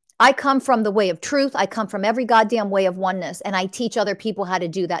 I come from the way of truth. I come from every goddamn way of oneness. And I teach other people how to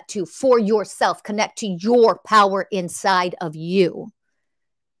do that too for yourself. Connect to your power inside of you.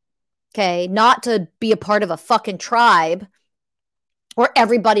 Okay? Not to be a part of a fucking tribe where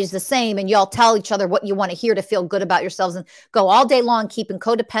everybody's the same and y'all tell each other what you want to hear to feel good about yourselves and go all day long keeping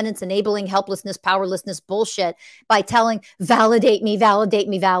codependence, enabling helplessness, powerlessness bullshit by telling, validate me, validate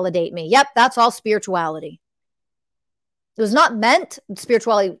me, validate me. Yep, that's all spirituality. It was not meant,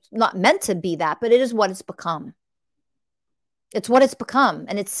 spirituality not meant to be that, but it is what it's become. It's what it's become.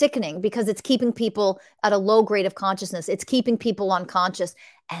 And it's sickening because it's keeping people at a low grade of consciousness. It's keeping people unconscious.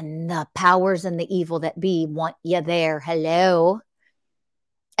 And the powers and the evil that be want you there. Hello.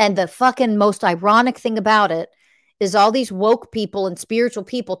 And the fucking most ironic thing about it is all these woke people and spiritual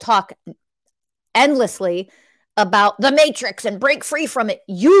people talk endlessly about the matrix and break free from it.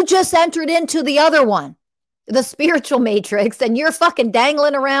 You just entered into the other one, the spiritual matrix, and you're fucking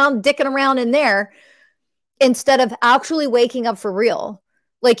dangling around, dicking around in there instead of actually waking up for real.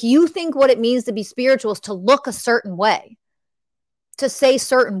 Like, you think what it means to be spiritual is to look a certain way, to say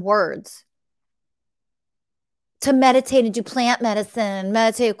certain words, to meditate and do plant medicine,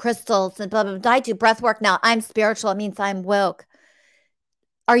 meditate with crystals and blah, blah, blah. I do breath work now. I'm spiritual. It means I'm woke.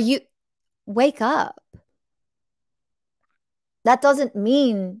 Wake up. That doesn't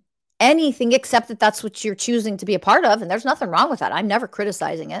mean anything except that that's what you're choosing to be a part of. And there's nothing wrong with that. I'm never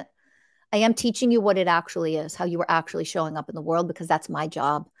criticizing it. I am teaching you what it actually is, how you are actually showing up in the world, because that's my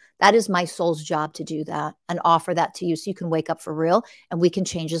job. That is my soul's job, to do that and offer that to you so you can wake up for real and we can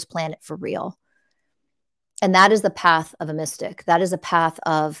change this planet for real. And that is the path of a mystic. That is a path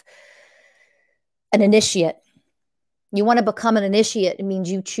of an initiate. You want to become an initiate, it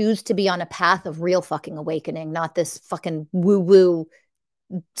means you choose to be on a path of real fucking awakening, not this fucking woo-woo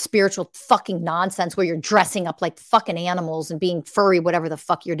spiritual fucking nonsense where you're dressing up like fucking animals and being furry, whatever the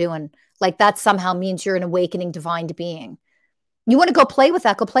fuck you're doing. Like, that somehow means you're an awakening divine being. You want to go play with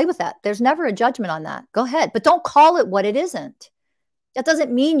that, go play with that. There's never a judgment on that. Go ahead. But don't call it what it isn't. That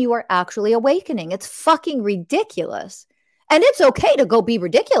doesn't mean you are actually awakening. It's fucking ridiculous. And it's okay to go be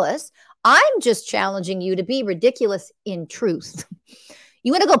ridiculous. I'm just challenging you to be ridiculous in truth.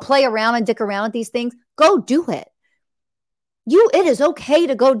 You want to go play around and dick around with these things? Go do it. It is okay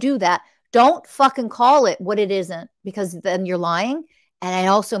to go do that. Don't fucking call it what it isn't, because then you're lying. And it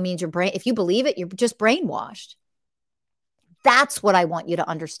also means your brain, if you believe it, you're just brainwashed. That's what I want you to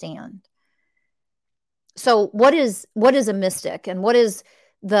understand. So what is a mystic, and what is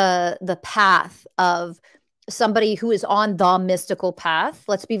the path of somebody who is on the mystical path?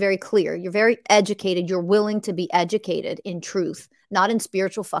 Let's be very clear. You're very educated. You're willing to be educated in truth, not in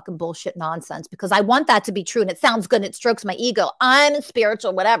spiritual fucking bullshit nonsense, because I want that to be true and it sounds good and it strokes my ego. I'm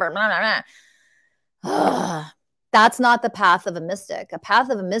spiritual, whatever. Blah, blah, blah. That's not the path of a mystic. A path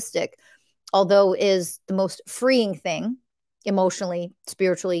of a mystic, although is the most freeing thing, emotionally,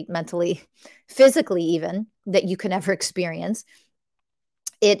 spiritually, mentally, physically even, that you can ever experience,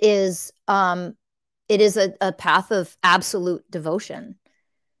 it is a path of absolute devotion.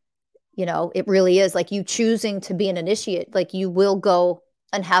 You know, it really is. Like, you choosing to be an initiate, like, you will go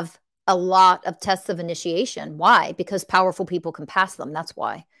and have a lot of tests of initiation. Why? Because powerful people can pass them. That's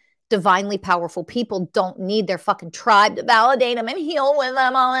why. Divinely powerful people don't need their fucking tribe to validate them and heal with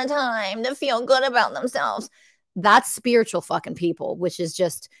them all the time to feel good about themselves. That's spiritual fucking people, which is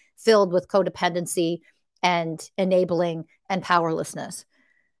just filled with codependency and enabling and powerlessness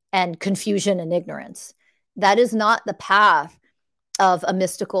and confusion and ignorance. That is not the path of a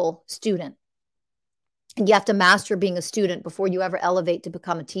mystical student. And you have to master being a student before you ever elevate to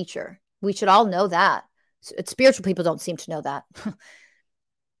become a teacher. We should all know that. Spiritual people don't seem to know that.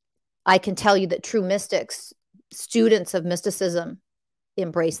 I can tell you that true mystics, students of mysticism,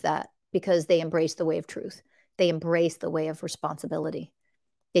 embrace that, because they embrace the way of truth. They embrace the way of responsibility.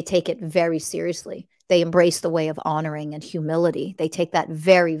 They take it very seriously. They embrace the way of honoring and humility. They take that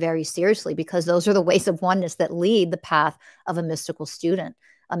very, very seriously, because those are the ways of oneness that lead the path of a mystical student,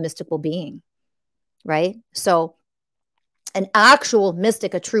 a mystical being, right? So an actual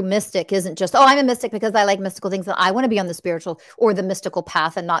mystic, a true mystic, isn't just, oh, I'm a mystic because I like mystical things and I want to be on the spiritual or the mystical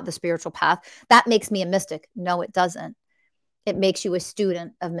path and not the spiritual path. That makes me a mystic. No, it doesn't. It makes you a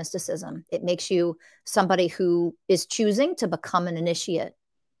student of mysticism. It makes you somebody who is choosing to become an initiate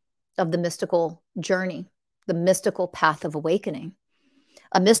of the mystical journey, the mystical path of awakening.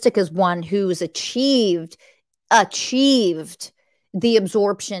 A mystic is one who's achieved the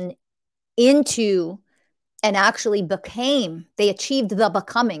absorption into and actually they achieved the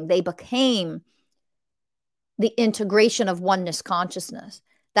becoming. They became the integration of oneness consciousness.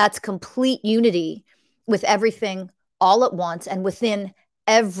 That's complete unity with everything all at once and within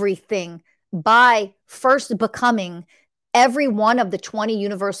everything, by first becoming every one of the 20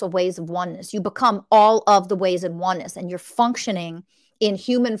 universal ways of oneness. You become all of the ways in oneness, and you're functioning in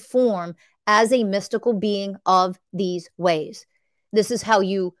human form as a mystical being of these ways. This is how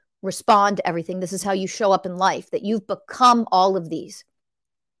you respond to everything. This is how you show up in life, that you've become all of these.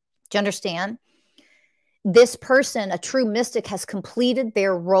 Do you understand? This person, a true mystic, has completed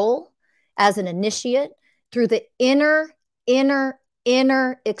their role as an initiate through the inner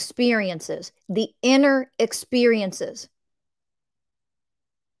experiences, the inner experiences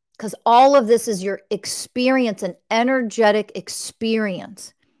because all of this is your experience, an energetic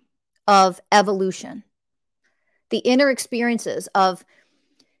experience of evolution. The inner experiences of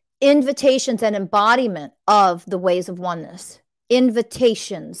invitations and embodiment of the ways of oneness.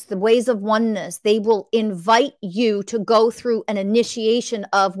 Invitations, the ways of oneness, they will invite you to go through an initiation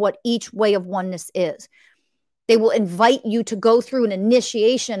of what each way of oneness is. They will invite you to go through an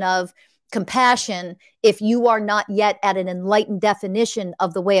initiation of compassion if you are not yet at an enlightened definition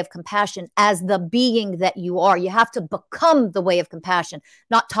of the way of compassion as the being that you are. You have to become the way of compassion,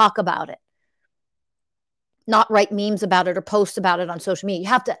 not talk about it, not write memes about it or post about it on social media. You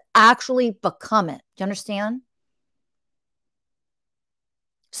have to actually become it. Do you understand?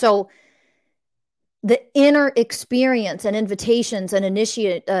 So the inner experience and invitations and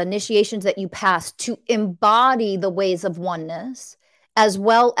initiations that you pass to embody the ways of oneness, as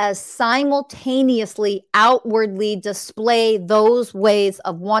well as simultaneously outwardly display those ways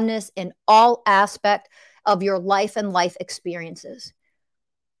of oneness in all aspect of your life and life experiences.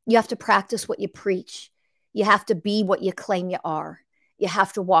 You have to practice what you preach. You have to be what you claim you are. You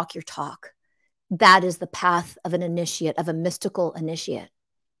have to walk your talk. That is the path of an initiate, of a mystical initiate.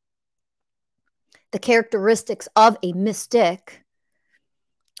 The characteristics of a mystic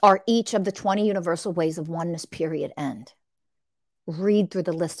are each of the 20 universal ways of oneness, period, end. Read through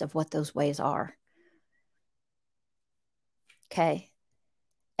the list of what those ways are. Okay.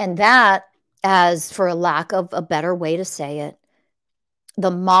 And that, as for a lack of a better way to say it,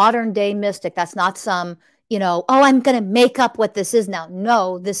 the modern day mystic, that's not some, oh, I'm going to make up what this is now.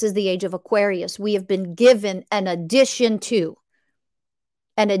 No, this is the age of Aquarius. We have been given an addition to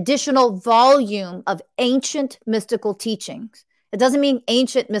an additional volume of ancient mystical teachings. It doesn't mean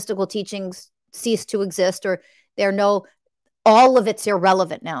ancient mystical teachings cease to exist or all of it's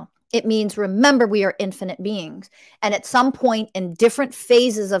irrelevant now. It means, remember, we are infinite beings. And at some point in different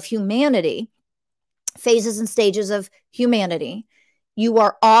phases of humanity, phases and stages of humanity, you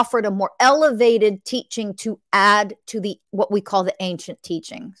are offered a more elevated teaching to add to what we call the ancient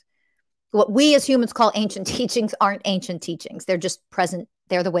teachings. What we as humans call ancient teachings aren't ancient teachings. They're just present.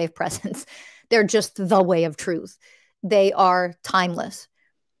 They're the way of presence. They're just the way of truth. They are timeless.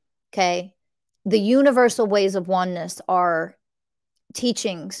 Okay. The universal ways of oneness are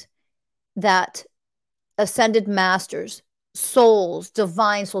teachings that ascended masters, souls,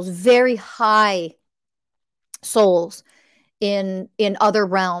 divine souls, very high souls in other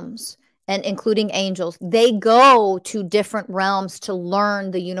realms, and including angels, they go to different realms to learn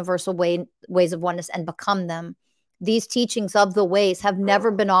the universal ways of oneness and become them. These teachings of the ways have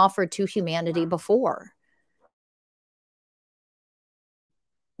never been offered to humanity before.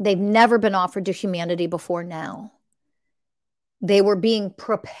 They've never been offered to humanity before now. They were being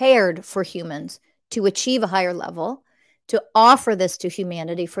prepared for humans to achieve a higher level, to offer this to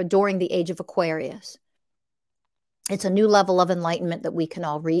humanity for during the age of Aquarius. It's a new level of enlightenment that we can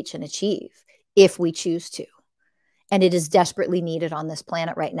all reach and achieve if we choose to. And it is desperately needed on this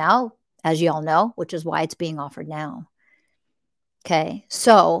planet right now, as you all know, which is why it's being offered now. Okay,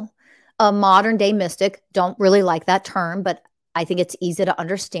 so a modern day mystic, don't really like that term, but I think it's easy to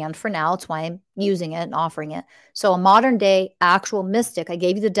understand for now. It's why I'm using it and offering it. So a modern day actual mystic, I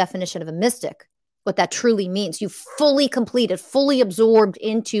gave you the definition of a mystic, what that truly means. You fully completed, fully absorbed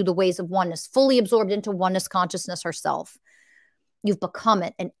into the ways of oneness, fully absorbed into oneness consciousness herself. You've become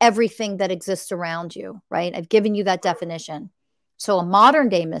it and everything that exists around you, right? I've given you that definition. So a modern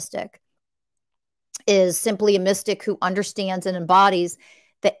day mystic is simply a mystic who understands and embodies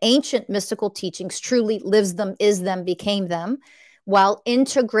the ancient mystical teachings, truly lives them, is them, became them, while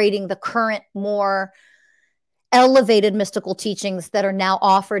integrating the current, more elevated mystical teachings that are now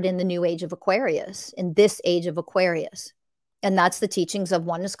offered in the new age of Aquarius, in this age of Aquarius. And that's the teachings of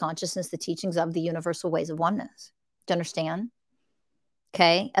oneness consciousness, the teachings of the universal ways of oneness. Do you understand?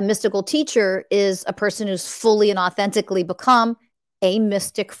 Okay. A mystical teacher is a person who's fully and authentically become a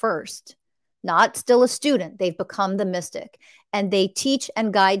mystic first, not still a student. They've become the mystic, and they teach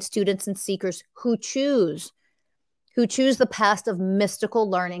and guide students and seekers who choose the path of mystical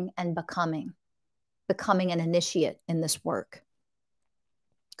learning and becoming an initiate in this work.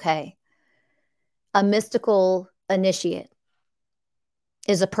 Okay. A mystical initiate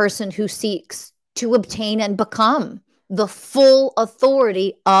is a person who seeks to obtain and become the full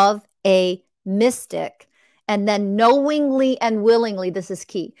authority of a mystic, and then knowingly and willingly, this is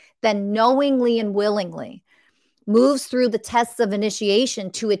key, then knowingly and willingly moves through the tests of initiation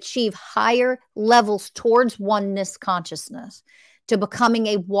to achieve higher levels towards oneness consciousness, to becoming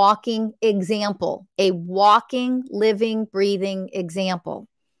a walking example, a walking, living, breathing example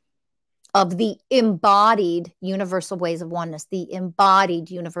of the embodied universal ways of oneness, the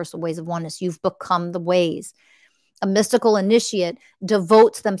embodied universal ways of oneness. You've become the ways. A mystical initiate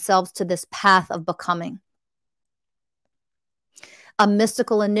devotes themselves to this path of becoming. A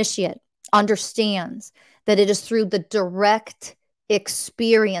mystical initiate understands that it is through the direct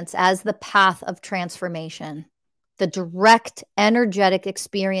experience as the path of transformation, the direct energetic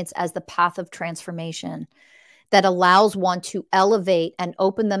experience as the path of transformation that allows one to elevate and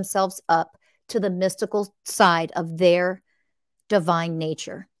open themselves up to the mystical side of their divine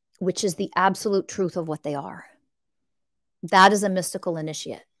nature, which is the absolute truth of what they are. That is a mystical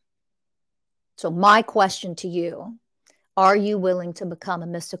initiate. So my question to you, are you willing to become a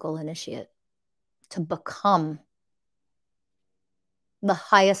mystical initiate? To become the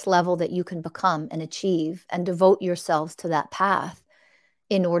highest level that you can become and achieve, and devote yourselves to that path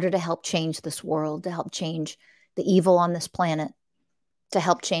in order to help change this world, to help change the evil on this planet, to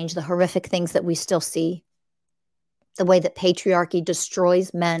help change the horrific things that we still see, the way that patriarchy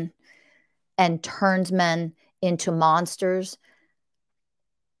destroys men and turns men into monsters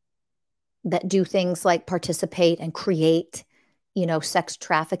that do things like participate and create, sex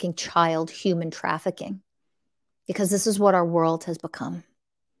trafficking, human trafficking. Because this is what our world has become.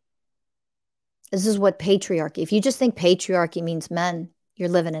 This is what patriarchy, if you just think patriarchy means men, you're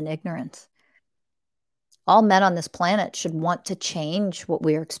living in ignorance. All men on this planet should want to change what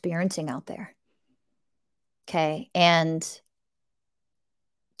we're experiencing out there. Okay. And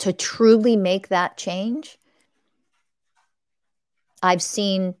to truly make that change, I've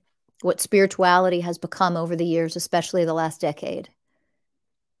seen what spirituality has become over the years, especially the last decade.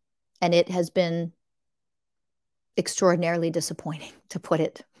 And it has been extraordinarily disappointing, to put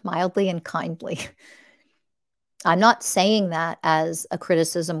it mildly and kindly. I'm not saying that as a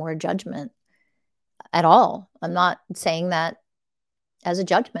criticism or a judgment at all. I'm not saying that as a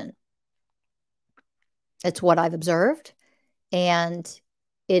judgment. It's what I've observed, and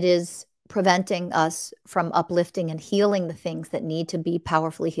it is preventing us from uplifting and healing the things that need to be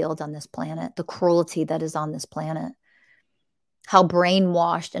powerfully healed on this planet, the cruelty that is on this planet, how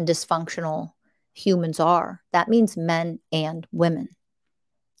brainwashed and dysfunctional humans are. That means men and women,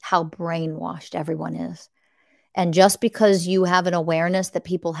 how brainwashed everyone is. And just because you have an awareness that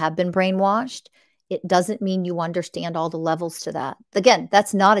people have been brainwashed, it doesn't mean you understand all the levels to that. Again,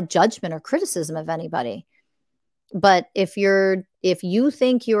 that's not a judgment or criticism of anybody. But if you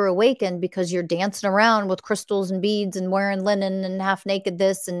think you're awakened because you're dancing around with crystals and beads and wearing linen and half naked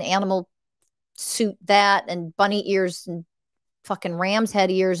this and animal suit that and bunny ears and fucking ram's head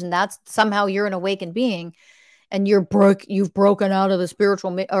ears, and that's somehow you're an awakened being, and you've broken out of the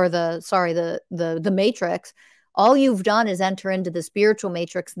spiritual the matrix. All you've done is enter into the spiritual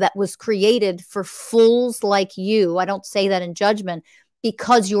matrix that was created for fools like you. I don't say that in judgment,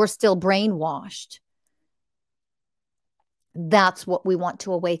 because you're still brainwashed. That's what we want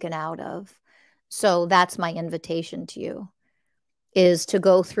to awaken out of. So that's my invitation to you, is to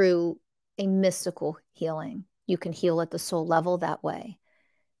go through a mystical healing. You can heal at the soul level that way,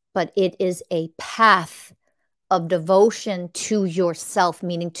 but it is a path of devotion to yourself,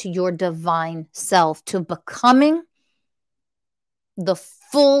 meaning to your divine self, to becoming the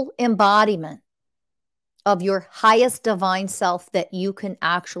full embodiment of your highest divine self that you can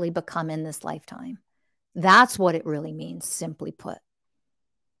actually become in this lifetime. That's what it really means, simply put.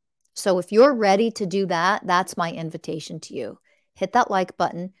 So if you're ready to do that, that's my invitation to you. Hit that like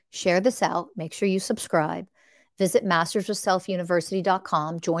button, share this out, make sure you subscribe. Visit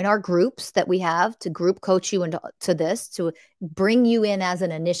mastersofselfuniversity.com. Join our groups that we have to group coach you into this, to bring you in as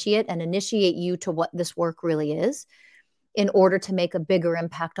an initiate and initiate you to what this work really is, in order to make a bigger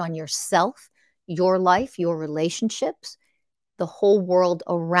impact on yourself, your life, your relationships, the whole world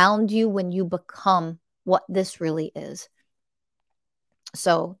around you when you become what this really is.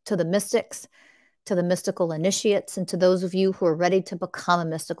 So to the mystics, to the mystical initiates, and to those of you who are ready to become a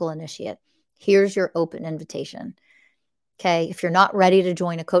mystical initiate, here's your open invitation. Okay, if you're not ready to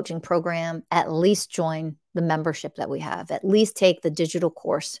join a coaching program, at least join the membership that we have. At least take the digital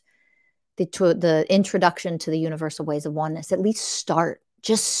course, the introduction to the universal ways of oneness. At least start.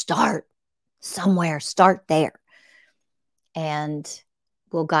 Just start somewhere. Start there. And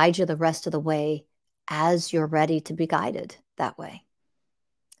we'll guide you the rest of the way as you're ready to be guided that way.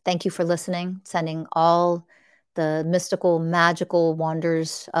 Thank you for listening, sending all the mystical, magical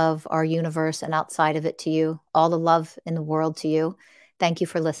wonders of our universe and outside of it to you, all the love in the world to you. Thank you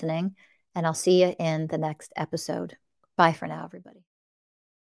for listening, and I'll see you in the next episode. Bye for now, everybody.